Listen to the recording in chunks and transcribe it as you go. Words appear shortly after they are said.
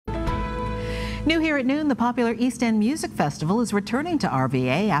New here at noon, the popular East End Music Festival is returning to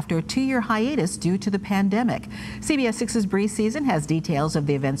RVA after a 2-year hiatus due to the pandemic. CBS 6's Bree Season has details of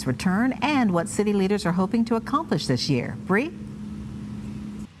the event's return and what city leaders are hoping to accomplish this year. Bree?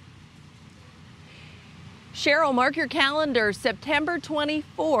 Cheryl, mark your calendar. September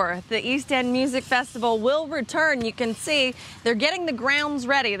 24th, the East End Music Festival will return. You can see they're getting the grounds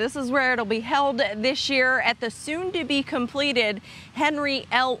ready. This is where it'll be held this year at the soon-to-be completed Henry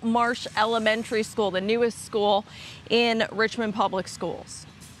L. Marsh Elementary School, the newest school in Richmond Public Schools.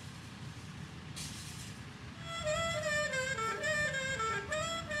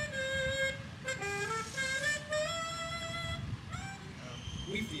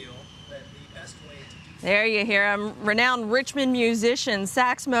 We feel that the best way to do There you hear him. Renowned Richmond musician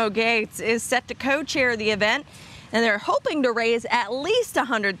Saxmo Gates is set to co-chair the event, and they're hoping to raise at least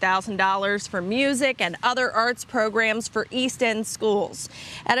 $100,000 for music and other arts programs for East End schools.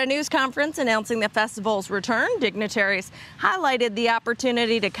 At a news conference announcing the festival's return, dignitaries highlighted the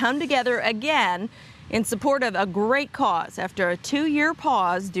opportunity to come together again in support of a great cause after a 2-year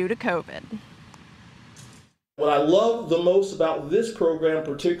pause due to COVID. What I love the most about this program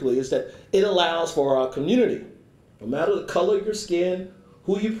particularly is that it allows for our community, no matter the color of your skin,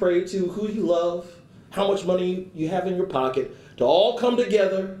 who you pray to, who you love, how much money you have in your pocket, to all come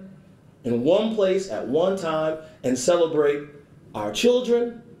together in one place at one time and celebrate our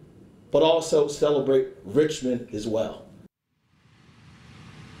children, but also celebrate Richmond as well.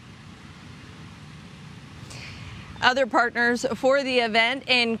 Other partners for the event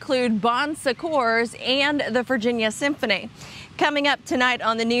include Bon Secours and the Virginia Symphony. Coming up tonight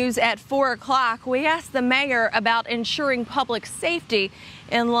on the news at 4 o'clock, we asked the mayor about ensuring public safety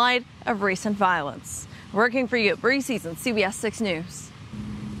in light of recent violence. Working for you, Bree Season, CBS 6 News.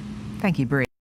 Thank you, Bree.